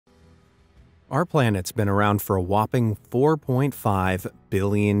Our planet's been around for a whopping 4.5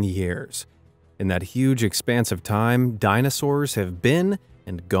 billion years. In that huge expanse of time, dinosaurs have been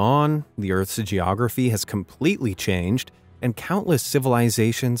and gone, the Earth's geography has completely changed, and countless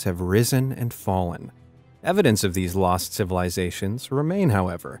civilizations have risen and fallen. Evidence of these lost civilizations remain,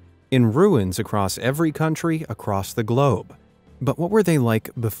 however, in ruins across every country across the globe. But what were they like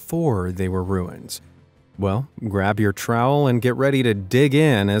before they were ruins? Well, grab your trowel and get ready to dig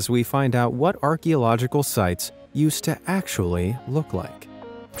in as we find out what archaeological sites used to actually look like.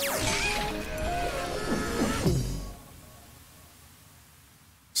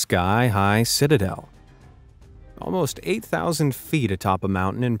 Sky-high citadel. Almost 8,000 feet atop a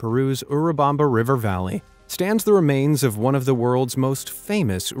mountain in Peru's Urubamba River Valley stands the remains of one of the world's most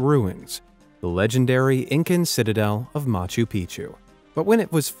famous ruins, the legendary Incan citadel of Machu Picchu. But when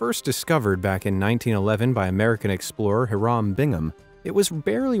it was first discovered back in 1911 by American explorer Hiram Bingham, it was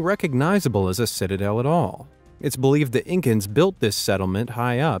barely recognizable as a citadel at all. It's believed the Incans built this settlement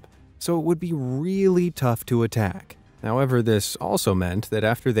high up, so it would be really tough to attack. However, this also meant that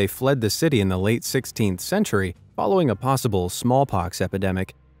after they fled the city in the late 16th century, following a possible smallpox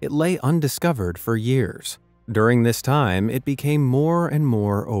epidemic, it lay undiscovered for years. During this time, it became more and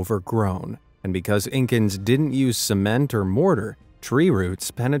more overgrown, and because Incans didn't use cement or mortar, tree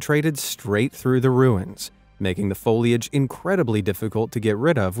roots penetrated straight through the ruins, making the foliage incredibly difficult to get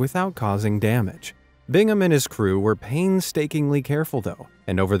rid of without causing damage. Bingham and his crew were painstakingly careful though,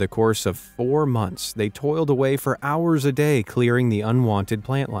 and over the course of 4 months, they toiled away for hours a day clearing the unwanted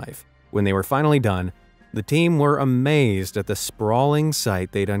plant life. When they were finally done, the team were amazed at the sprawling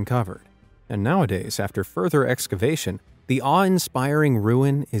site they'd uncovered. And nowadays, after further excavation, the awe-inspiring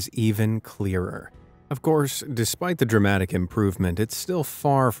ruin is even clearer. Of course, despite the dramatic improvement, it's still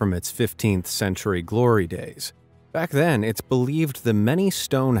far from its 15th century glory days. Back then, it's believed the many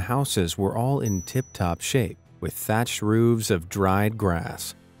stone houses were all in tip-top shape, with thatched roofs of dried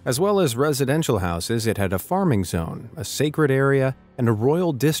grass. As well as residential houses, it had a farming zone, a sacred area, and a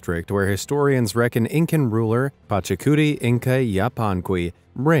royal district where historians reckon Incan ruler Pachacuti Inca Yapanqui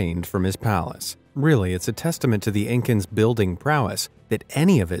reigned from his palace. Really, it's a testament to the Incans' building prowess that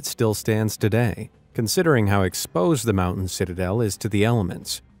any of it still stands today, considering how exposed the mountain citadel is to the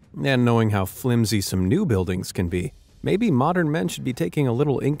elements. And knowing how flimsy some new buildings can be, maybe modern men should be taking a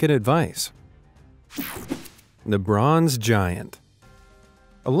little Incan advice. The Bronze Giant.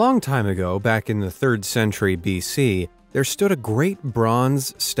 A long time ago, back in the 3rd century BC, there stood a great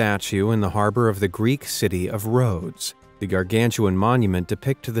bronze statue in the harbor of the Greek city of Rhodes. The gargantuan monument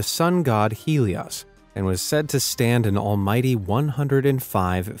depicted the sun god Helios and was said to stand an almighty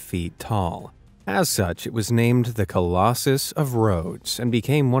 105 feet tall. As such, it was named the Colossus of Rhodes and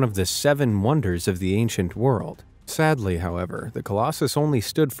became one of the 7 wonders of the ancient world. Sadly, however, the Colossus only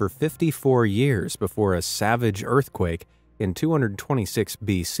stood for 54 years before a savage earthquake in 226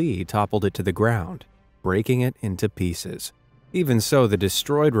 BC toppled it to the ground, breaking it into pieces. Even so, the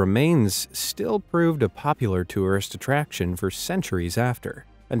destroyed remains still proved a popular tourist attraction for centuries after,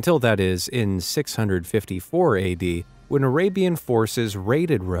 until that is, in 654 AD, when Arabian forces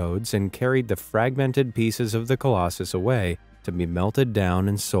raided Rhodes and carried the fragmented pieces of the Colossus away to be melted down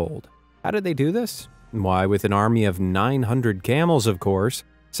and sold. How did they do this? Why, with an army of 900 camels, of course.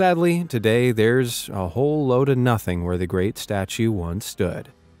 Sadly, today there's a whole load of nothing where the great statue once stood.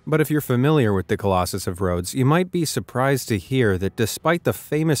 But if you're familiar with the Colossus of Rhodes, you might be surprised to hear that despite the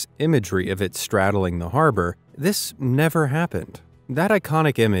famous imagery of it straddling the harbor, this never happened. That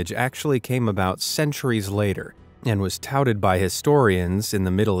iconic image actually came about centuries later, and was touted by historians in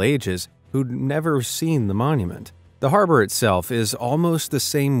the Middle Ages who'd never seen the monument. The harbor itself is almost the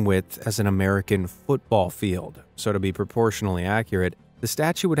same width as an American football field, so to be proportionally accurate, the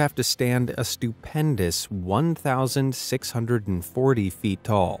statue would have to stand a stupendous 1,640 feet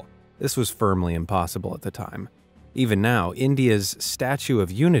tall. This was firmly impossible at the time. Even now, India's Statue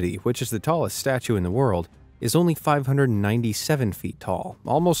of Unity, which is the tallest statue in the world, is only 597 feet tall,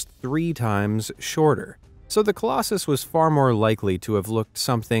 almost 3 times shorter. So the Colossus was far more likely to have looked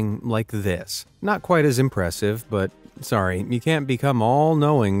something like this. Not quite as impressive, but sorry, you can't become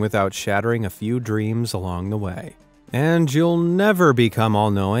all-knowing without shattering a few dreams along the way. And you'll never become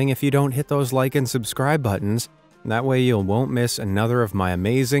all-knowing if you don't hit those like and subscribe buttons. That way you won't miss another of my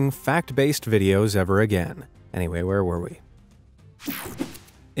amazing fact-based videos ever again. Anyway, where were we?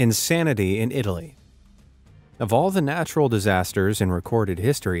 Insanity in Italy. Of all the natural disasters in recorded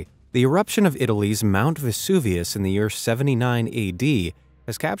history, the eruption of Italy's Mount Vesuvius in the year 79 AD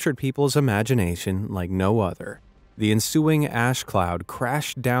has captured people's imagination like no other. The ensuing ash cloud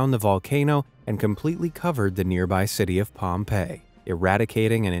crashed down the volcano and completely covered the nearby city of Pompeii.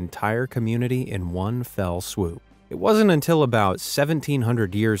 eradicating an entire community in one fell swoop. It wasn't until about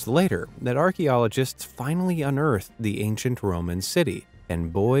 1700 years later that archaeologists finally unearthed the ancient Roman city,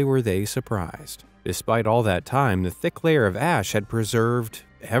 and boy were they surprised. Despite all that time, the thick layer of ash had preserved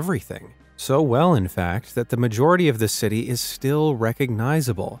everything. So well, in fact, that the majority of the city is still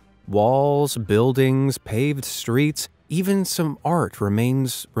recognizable. Walls, buildings, paved streets, even some art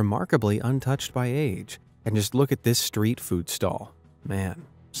remains remarkably untouched by age. And just look at this street food stall. Man,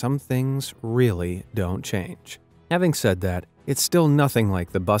 some things really don't change. Having said that, it's still nothing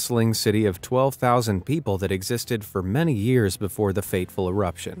like the bustling city of 12,000 people that existed for many years before the fateful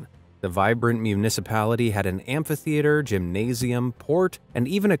eruption. The vibrant municipality had an amphitheater, gymnasium, port, and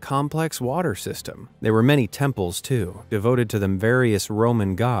even a complex water system. There were many temples, too, devoted to the various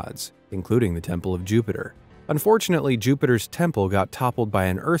Roman gods, including the Temple of Jupiter. Unfortunately, Jupiter's temple got toppled by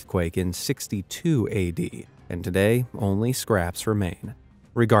an earthquake in 62 AD, and today only scraps remain.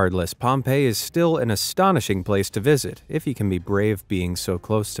 Regardless, Pompeii is still an astonishing place to visit if you can be brave being so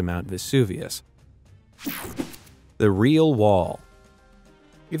close to Mount Vesuvius. The Real Wall.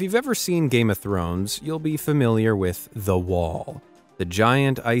 If you've ever seen Game of Thrones, you'll be familiar with the Wall, the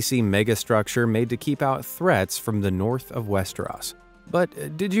giant icy megastructure made to keep out threats from the north of Westeros.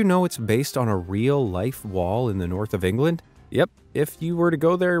 But did you know it's based on a real-life wall in the north of England? Yep, if you were to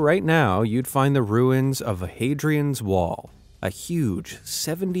go there right now, you'd find the ruins of Hadrian's Wall, a huge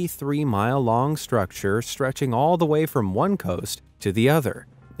 73-mile-long structure stretching all the way from one coast to the other.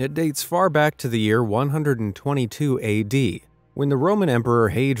 It dates far back to the year 122 AD, when the Roman Emperor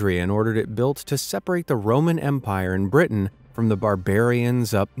Hadrian ordered it built to separate the Roman Empire in Britain from the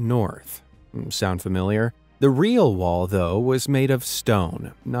barbarians up north. Sound familiar? The real wall, though, was made of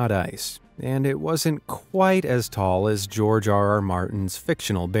stone, not ice, and it wasn't quite as tall as George R.R. Martin's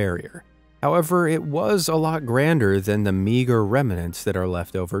fictional barrier. However, it was a lot grander than the meager remnants that are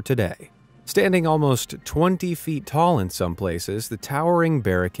left over today. Standing almost 20 feet tall in some places, the towering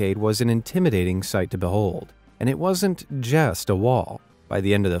barricade was an intimidating sight to behold. And it wasn't just a wall. By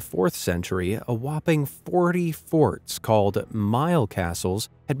the end of the 4th century, a whopping 40 forts called mile castles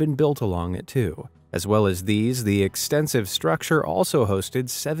had been built along it too. As well as these, the extensive structure also hosted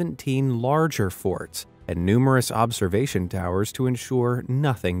 17 larger forts and numerous observation towers to ensure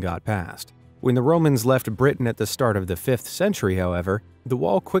nothing got past. When the Romans left Britain at the start of the 5th century, however, the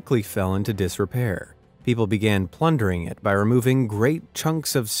wall quickly fell into disrepair. People began plundering it by removing great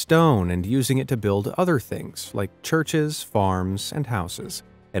chunks of stone and using it to build other things like churches, farms, and houses.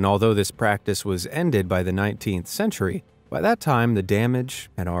 And although this practice was ended by the 19th century, by that time the damage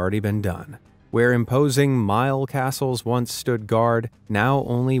had already been done. Where imposing mile castles once stood guard, now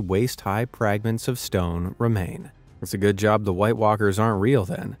only waist-high fragments of stone remain. It's a good job the White Walkers aren't real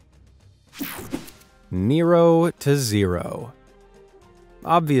then. Nero to zero.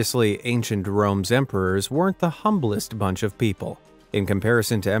 Obviously, ancient Rome's emperors weren't the humblest bunch of people. In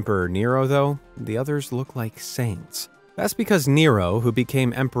comparison to Emperor Nero, though, the others look like saints. That's because Nero, who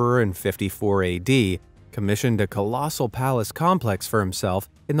became emperor in 54 AD, commissioned a colossal palace complex for himself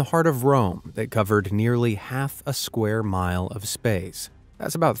in the heart of Rome that covered nearly half a square mile of space.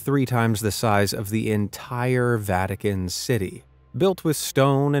 That's about 3 times the size of the entire Vatican City. Built with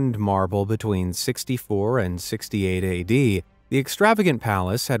stone and marble between 64 and 68 AD, the extravagant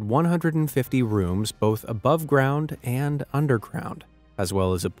palace had 150 rooms both above ground and underground, as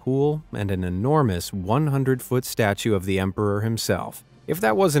well as a pool and an enormous 100-foot statue of the emperor himself. If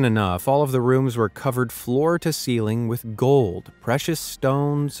that wasn't enough, all of the rooms were covered floor to ceiling with gold, precious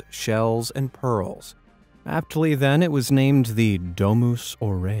stones, shells, and pearls. Aptly then, it was named the Domus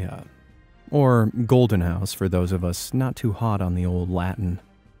Aurea, or Golden House for those of us not too hot on the old Latin.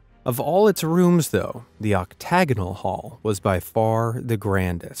 Of all its rooms, though, the octagonal hall was by far the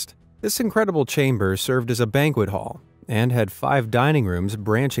grandest. This incredible chamber served as a banquet hall and had 5 dining rooms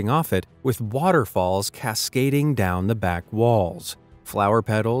branching off it with waterfalls cascading down the back walls. Flower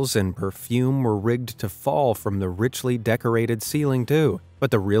petals and perfume were rigged to fall from the richly decorated ceiling too.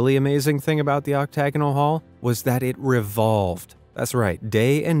 But the really amazing thing about the octagonal hall was that it revolved. That's right,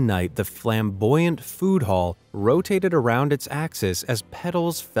 day and night the flamboyant food hall rotated around its axis as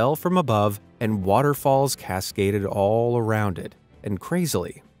petals fell from above and waterfalls cascaded all around it. And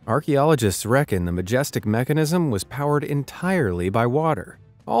crazily, archaeologists reckon the majestic mechanism was powered entirely by water.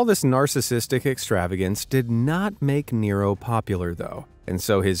 All this narcissistic extravagance did not make Nero popular though, and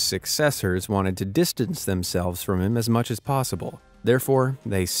so his successors wanted to distance themselves from him as much as possible. Therefore,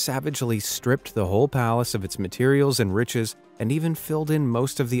 they savagely stripped the whole palace of its materials and riches and even filled in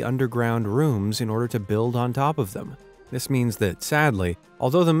most of the underground rooms in order to build on top of them. This means that, sadly,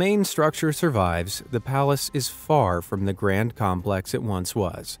 although the main structure survives, the palace is far from the grand complex it once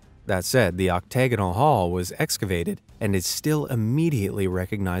was. That said, the octagonal hall was excavated and is still immediately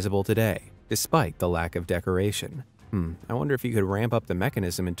recognizable today, despite the lack of decoration. I wonder if you could ramp up the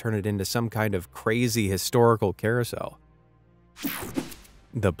mechanism and turn it into some kind of crazy historical carousel.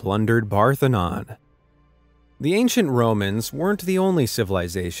 The plundered Parthenon. The ancient Romans weren't the only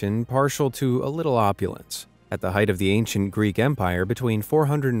civilization partial to a little opulence. At the height of the ancient Greek Empire between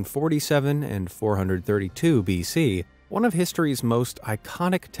 447 and 432 BC, one of history's most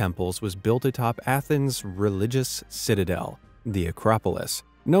iconic temples was built atop Athens' religious citadel, the Acropolis.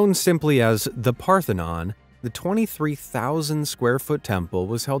 Known simply as the Parthenon, the 23,000-square-foot temple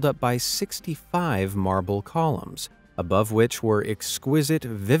was held up by 65 marble columns, above which were exquisite,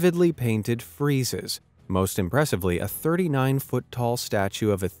 vividly painted friezes. Most impressively, a 39-foot-tall statue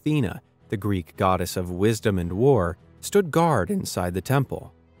of Athena, the Greek goddess of wisdom and war, stood guard inside the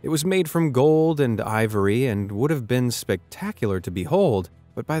temple. It was made from gold and ivory and would have been spectacular to behold,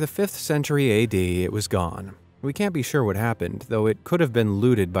 but by the 5th century AD it was gone. We can't be sure what happened, though it could have been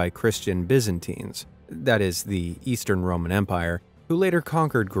looted by Christian Byzantines, that is, the Eastern Roman Empire, who later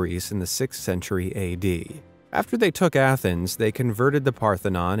conquered Greece in the 6th century AD. After they took Athens, they converted the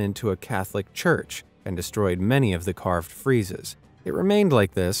Parthenon into a Catholic church and destroyed many of the carved friezes. It remained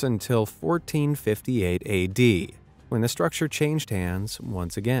like this until 1458 AD, when the structure changed hands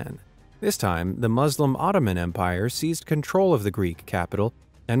once again. This time, the Muslim Ottoman Empire seized control of the Greek capital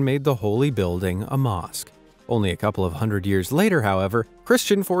and made the holy building a mosque. Only a couple of hundred years later, however,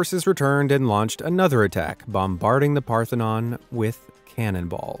 Christian forces returned and launched another attack, bombarding the Parthenon with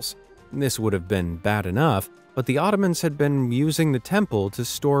cannonballs. This would have been bad enough, but the Ottomans had been using the temple to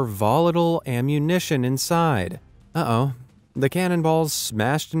store volatile ammunition inside. The cannonballs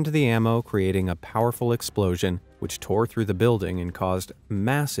smashed into the ammo, creating a powerful explosion, which tore through the building and caused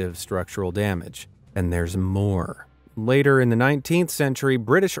massive structural damage. And there's more. Later in the 19th century,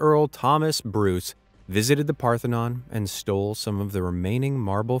 British Earl Thomas Bruce visited the Parthenon and stole some of the remaining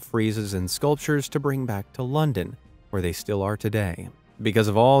marble friezes and sculptures to bring back to London, where they still are today. Because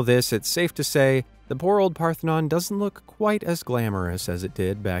of all this, it's safe to say the poor old Parthenon doesn't look quite as glamorous as it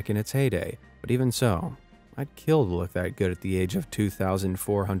did back in its heyday, but even so, I'd kill to look that good at the age of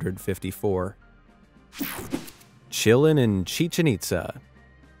 2,454. Chillin' in Chichen Itza.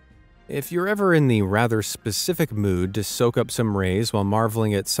 If you're ever in the rather specific mood to soak up some rays while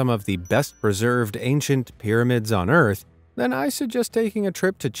marveling at some of the best-preserved ancient pyramids on Earth, then I suggest taking a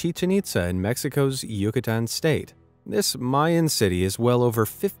trip to Chichen Itza in Mexico's Yucatan state. This Mayan city is well over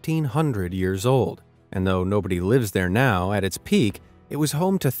 1,500 years old, and though nobody lives there now, at its peak, it was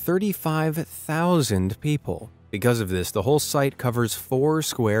home to 35,000 people. Because of this, the whole site covers 4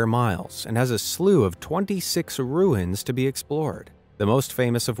 square miles and has a slew of 26 ruins to be explored, the most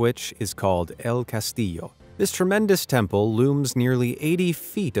famous of which is called El Castillo. This tremendous temple looms nearly 80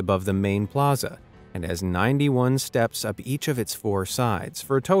 feet above the main plaza and has 91 steps up each of its 4 sides,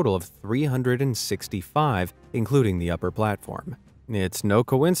 for a total of 365, including the upper platform. It's no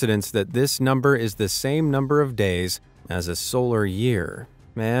coincidence that this number is the same number of days as a solar year,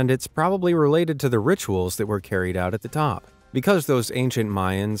 and it's probably related to the rituals that were carried out at the top, because those ancient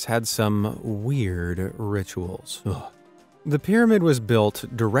Mayans had some weird rituals. The pyramid was built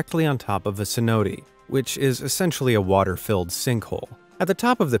directly on top of a cenote, which is essentially a water-filled sinkhole. At the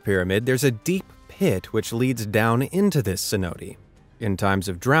top of the pyramid, there's a deep pit which leads down into this cenote. In times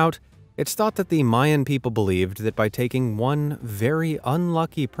of drought, it's thought that the Mayan people believed that by taking one very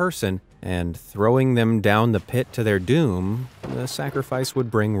unlucky person and throwing them down the pit to their doom, the sacrifice would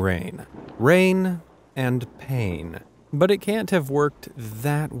bring rain. Rain and pain. But it can't have worked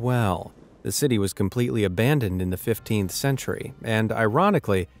that well. The city was completely abandoned in the 15th century, and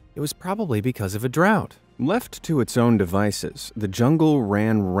ironically, it was probably because of a drought. Left to its own devices, the jungle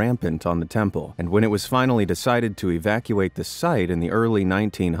ran rampant on the temple, and when it was finally decided to evacuate the site in the early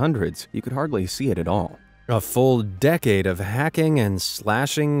 1900s, you could hardly see it at all. A full decade of hacking and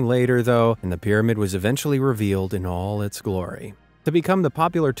slashing later, though, and the pyramid was eventually revealed in all its glory, to become the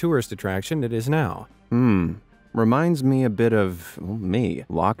popular tourist attraction it is now. Reminds me a bit of, me,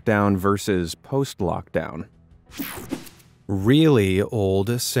 lockdown versus post-lockdown. Really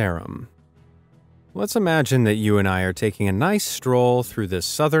old serum. Let's imagine that you and I are taking a nice stroll through the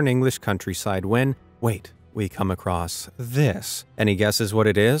southern English countryside when, wait, we come across this. Any guesses what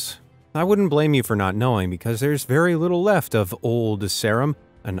it is? I wouldn't blame you for not knowing, because there's very little left of Old Sarum,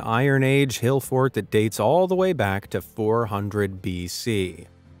 an Iron Age hill fort that dates all the way back to 400 BC.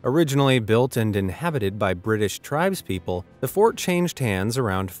 Originally built and inhabited by British tribespeople, the fort changed hands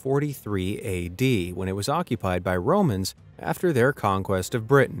around 43 AD when it was occupied by Romans after their conquest of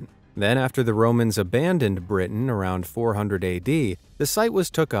Britain. Then, after the Romans abandoned Britain around 400 AD, the site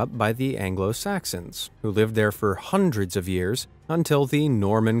was took up by the Anglo-Saxons, who lived there for hundreds of years until the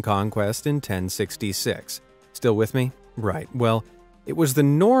Norman conquest in 1066. Still with me? Right, well, it was the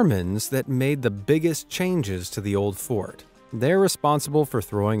Normans that made the biggest changes to the old fort. They're responsible for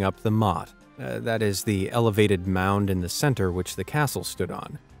throwing up the motte, that is, the elevated mound in the center which the castle stood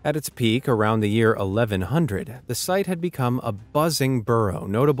on. At its peak, around the year 1100, the site had become a buzzing borough,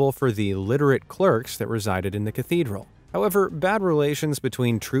 notable for the literate clerks that resided in the cathedral. However, bad relations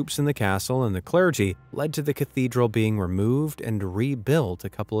between troops in the castle and the clergy led to the cathedral being removed and rebuilt a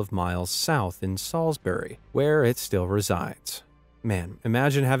couple of miles south in Salisbury, where it still resides. Man,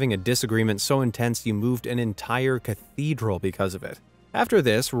 imagine having a disagreement so intense you moved an entire cathedral because of it. After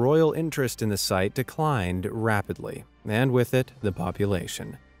this, royal interest in the site declined rapidly, and with it, the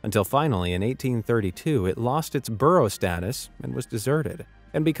population, until finally in 1832 it lost its borough status and was deserted.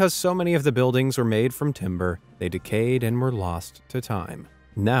 And because so many of the buildings were made from timber, they decayed and were lost to time.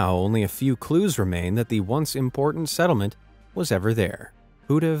 Now only a few clues remain that the once important settlement was ever there.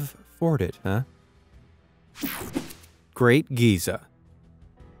 Who'd have thought it, huh? Great Giza.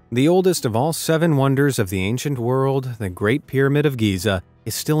 The oldest of all 7 wonders of the ancient world, the Great Pyramid of Giza,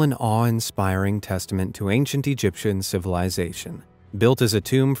 is still an awe-inspiring testament to ancient Egyptian civilization. Built as a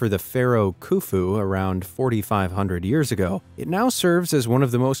tomb for the pharaoh Khufu around 4,500 years ago, it now serves as one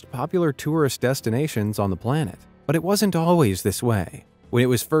of the most popular tourist destinations on the planet. But it wasn't always this way. When it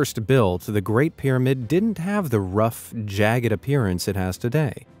was first built, the Great Pyramid didn't have the rough, jagged appearance it has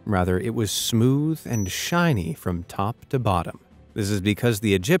today. Rather, it was smooth and shiny from top to bottom. This is because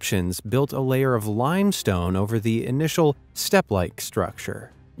the Egyptians built a layer of limestone over the initial step-like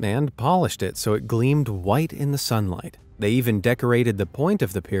structure and polished it so it gleamed white in the sunlight. They even decorated the point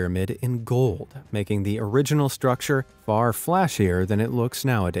of the pyramid in gold, making the original structure far flashier than it looks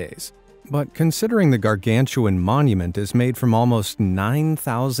nowadays. But considering the gargantuan monument is made from almost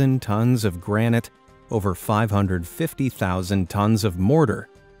 9,000 tons of granite, over 550,000 tons of mortar,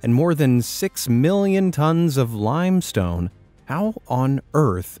 and more than 6 million tons of limestone, how on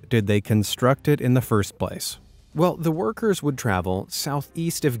earth did they construct it in the first place? Well, the workers would travel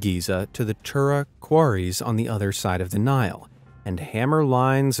southeast of Giza to the Tura quarries on the other side of the Nile and hammer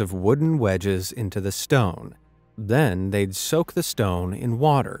lines of wooden wedges into the stone. Then they'd soak the stone in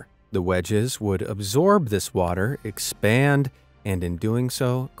water. The wedges would absorb this water, expand, and in doing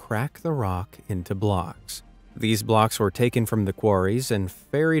so, crack the rock into blocks. These blocks were taken from the quarries and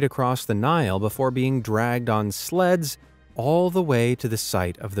ferried across the Nile before being dragged on sleds all the way to the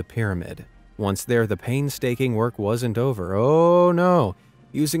site of the pyramid. Once there, the painstaking work wasn't over. Oh no!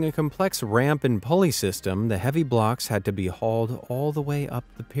 Using a complex ramp and pulley system, the heavy blocks had to be hauled all the way up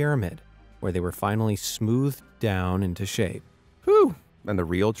the pyramid, where they were finally smoothed down into shape. Whew! And the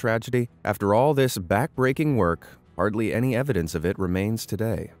real tragedy? After all this back-breaking work, hardly any evidence of it remains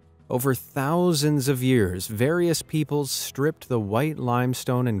today. Over thousands of years, various peoples stripped the white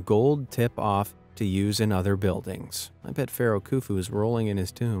limestone and gold tip off to use in other buildings. I bet Pharaoh Khufu is rolling in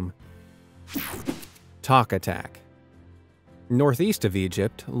his tomb. Talk attack. Northeast of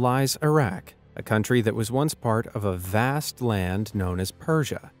Egypt lies Iraq, a country that was once part of a vast land known as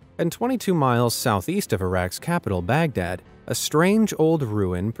Persia. And 22 miles southeast of Iraq's capital, Baghdad, a strange old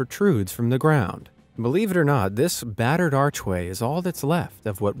ruin protrudes from the ground. Believe it or not, this battered archway is all that's left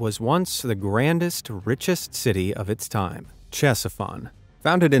of what was once the grandest, richest city of its time, Ctesiphon.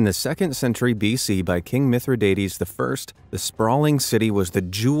 Founded in the 2nd century BC by King Mithridates I, the sprawling city was the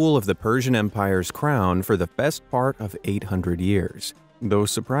jewel of the Persian Empire's crown for the best part of 800 years. Though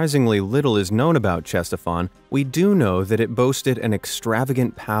surprisingly little is known about Ctesiphon, we do know that it boasted an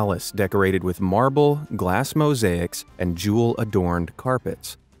extravagant palace decorated with marble, glass mosaics, and jewel-adorned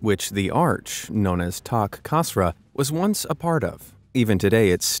carpets, which the arch, known as Tak Kasra, was once a part of. Even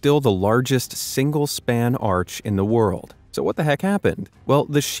today, it's still the largest single-span arch in the world. So what the heck happened? Well,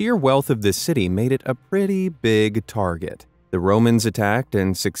 the sheer wealth of this city made it a pretty big target. The Romans attacked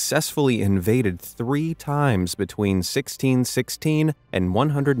and successfully invaded 3 times between 1616 and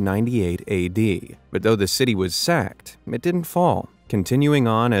 198 AD. But though the city was sacked, it didn't fall, continuing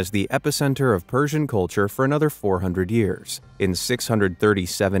on as the epicenter of Persian culture for another 400 years. In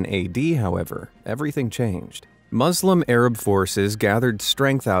 637 AD, however, everything changed. Muslim Arab forces gathered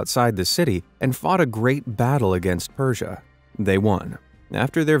strength outside the city and fought a great battle against Persia. They won.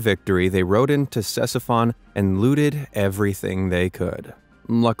 After their victory, they rode into Ctesiphon and looted everything they could.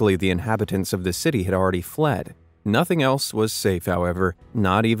 Luckily, the inhabitants of the city had already fled. Nothing else was safe, however,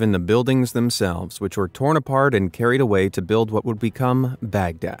 not even the buildings themselves, which were torn apart and carried away to build what would become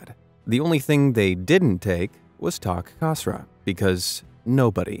Baghdad. The only thing they didn't take was Talk Khosra, because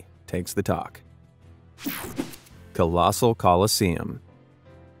nobody takes the talk. Colossal Colosseum.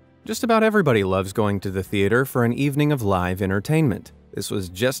 Just about everybody loves going to the theater for an evening of live entertainment. This was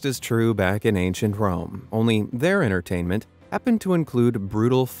just as true back in ancient Rome, only their entertainment happened to include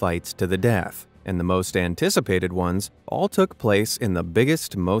brutal fights to the death, and the most anticipated ones all took place in the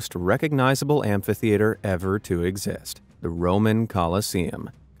biggest, most recognizable amphitheater ever to exist, the Roman Colosseum.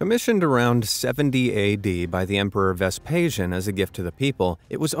 Commissioned around 70 AD by the Emperor Vespasian as a gift to the people,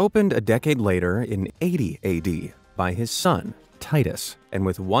 it was opened a decade later in 80 AD by his son, Titus, and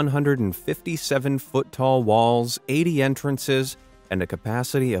with 157-foot-tall walls, 80 entrances, and a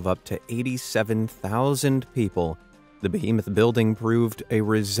capacity of up to 87,000 people, the behemoth building proved a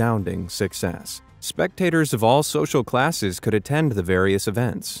resounding success. Spectators of all social classes could attend the various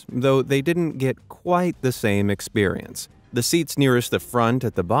events, though they didn't get quite the same experience. The seats nearest the front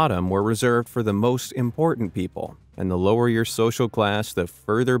at the bottom were reserved for the most important people, and the lower your social class, the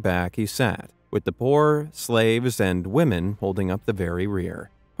further back you sat, with the poor, slaves, and women holding up the very rear.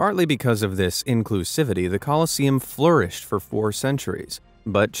 Partly because of this inclusivity, the Colosseum flourished for 4 centuries,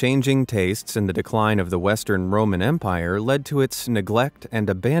 but changing tastes and the decline of the Western Roman Empire led to its neglect and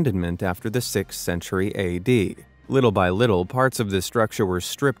abandonment after the 6th century AD. Little by little, parts of the structure were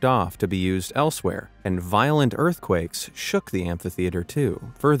stripped off to be used elsewhere, and violent earthquakes shook the amphitheater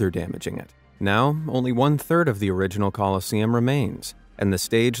too, further damaging it. Now, only 1/3 of the original Colosseum remains, and the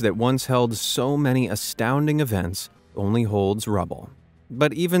stage that once held so many astounding events only holds rubble.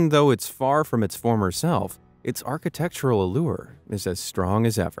 But even though it's far from its former self, its architectural allure is as strong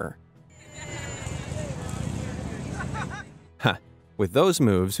as ever. Ha! With those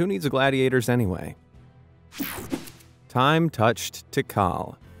moves, who needs gladiators anyway? Time-touched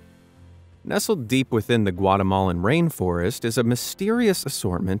Tikal. Nestled deep within the Guatemalan rainforest is a mysterious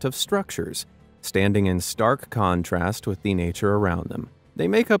assortment of structures, standing in stark contrast with the nature around them. They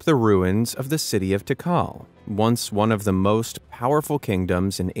make up the ruins of the city of Tikal, once one of the most powerful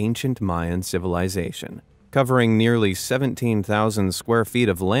kingdoms in ancient Mayan civilization. Covering nearly 17,000 square feet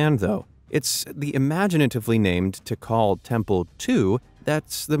of land, though, it's the imaginatively named Tikal Temple II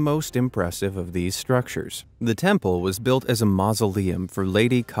that's the most impressive of these structures. The temple was built as a mausoleum for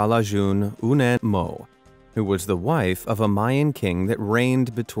Lady Kalajun Unen Mo, who was the wife of a Mayan king that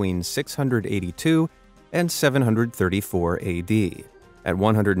reigned between 682 and 734 AD. At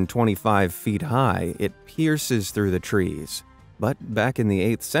 125 feet high, it pierces through the trees. But back in the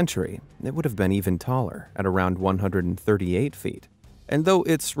 8th century, it would have been even taller, at around 138 feet. And though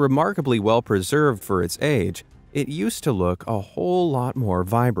it's remarkably well preserved for its age, it used to look a whole lot more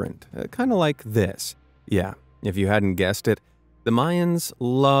vibrant, kind of like this. Yeah, if you hadn't guessed it, the Mayans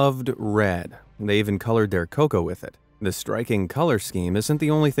loved red. They even colored their cocoa with it. The striking color scheme isn't the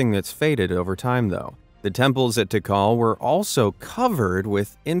only thing that's faded over time, though. The temples at Tikal were also covered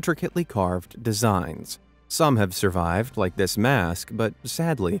with intricately carved designs. Some have survived, like this mask, but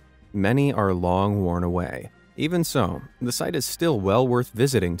sadly, many are long worn away. Even so, the site is still well worth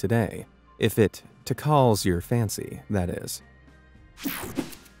visiting today, if it Tikal's your fancy, that is.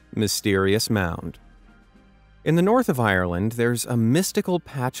 Mysterious Mound. In the north of Ireland, there's a mystical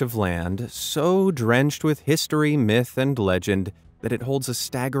patch of land so drenched with history, myth, and legend that it holds a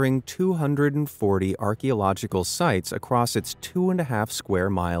staggering 240 archaeological sites across its 2.5 square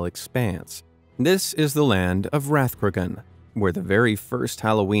mile expanse. This is the land of Rathcreggan, where the very first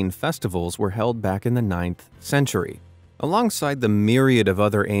Halloween festivals were held back in the 9th century. Alongside the myriad of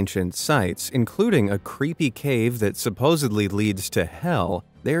other ancient sites, including a creepy cave that supposedly leads to hell,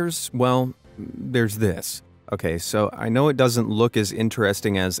 there's this. Okay, so I know it doesn't look as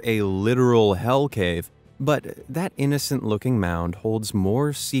interesting as a literal hell cave, but that innocent-looking mound holds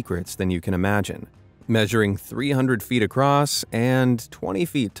more secrets than you can imagine. Measuring 300 feet across and 20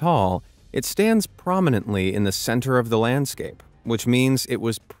 feet tall, it stands prominently in the center of the landscape, which means it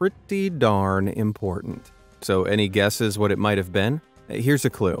was pretty darn important. So any guesses what it might have been? Here's a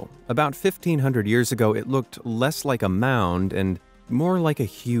clue. About 1,500 years ago, it looked less like a mound and more like a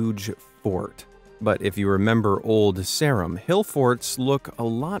huge fort. But if you remember old Sarum, hill forts look a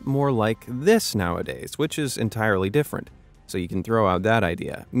lot more like this nowadays, which is entirely different. So you can throw out that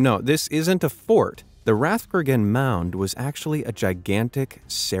idea. No, this isn't a fort. The Rathcreggan Mound was actually a gigantic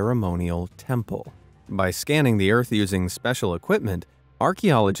ceremonial temple. By scanning the earth using special equipment,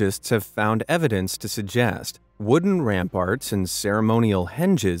 archaeologists have found evidence to suggest wooden ramparts and ceremonial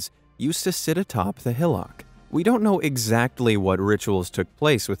henges used to sit atop the hillock. We don't know exactly what rituals took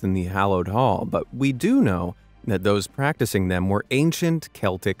place within the hallowed hall, but we do know that those practicing them were ancient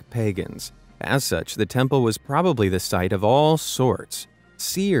Celtic pagans. As such, the temple was probably the site of all sorts.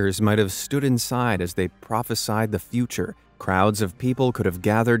 Seers might have stood inside as they prophesied the future. Crowds of people could have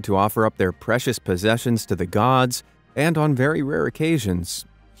gathered to offer up their precious possessions to the gods, and on very rare occasions,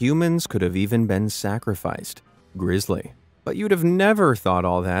 humans could have even been sacrificed. Grisly. But you'd have never thought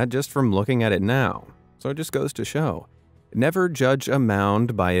all that just from looking at it now. So it just goes to show. Never judge a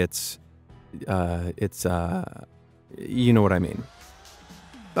mound by its you know what I mean.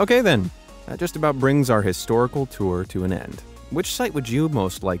 Okay then, that just about brings our historical tour to an end. Which site would you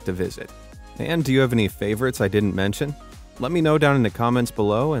most like to visit? And do you have any favorites I didn't mention? Let me know down in the comments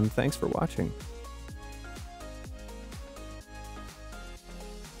below, and thanks for watching.